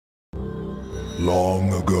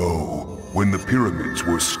Long ago, when the pyramids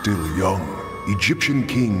were still young, Egyptian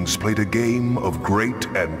kings played a game of great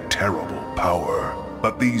and terrible power.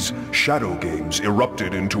 But these shadow games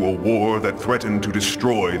erupted into a war that threatened to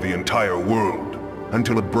destroy the entire world,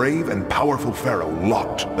 until a brave and powerful pharaoh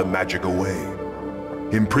locked the magic away,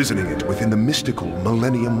 imprisoning it within the mystical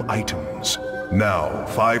Millennium Items. Now,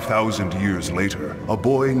 5,000 years later, a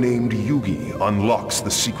boy named Yugi unlocks the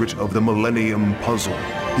secret of the Millennium Puzzle.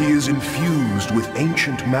 He is infused with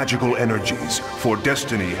ancient magical energies, for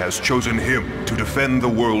destiny has chosen him to defend the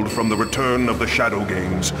world from the return of the Shadow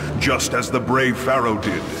Games, just as the brave pharaoh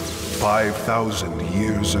did 5,000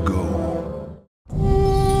 years ago.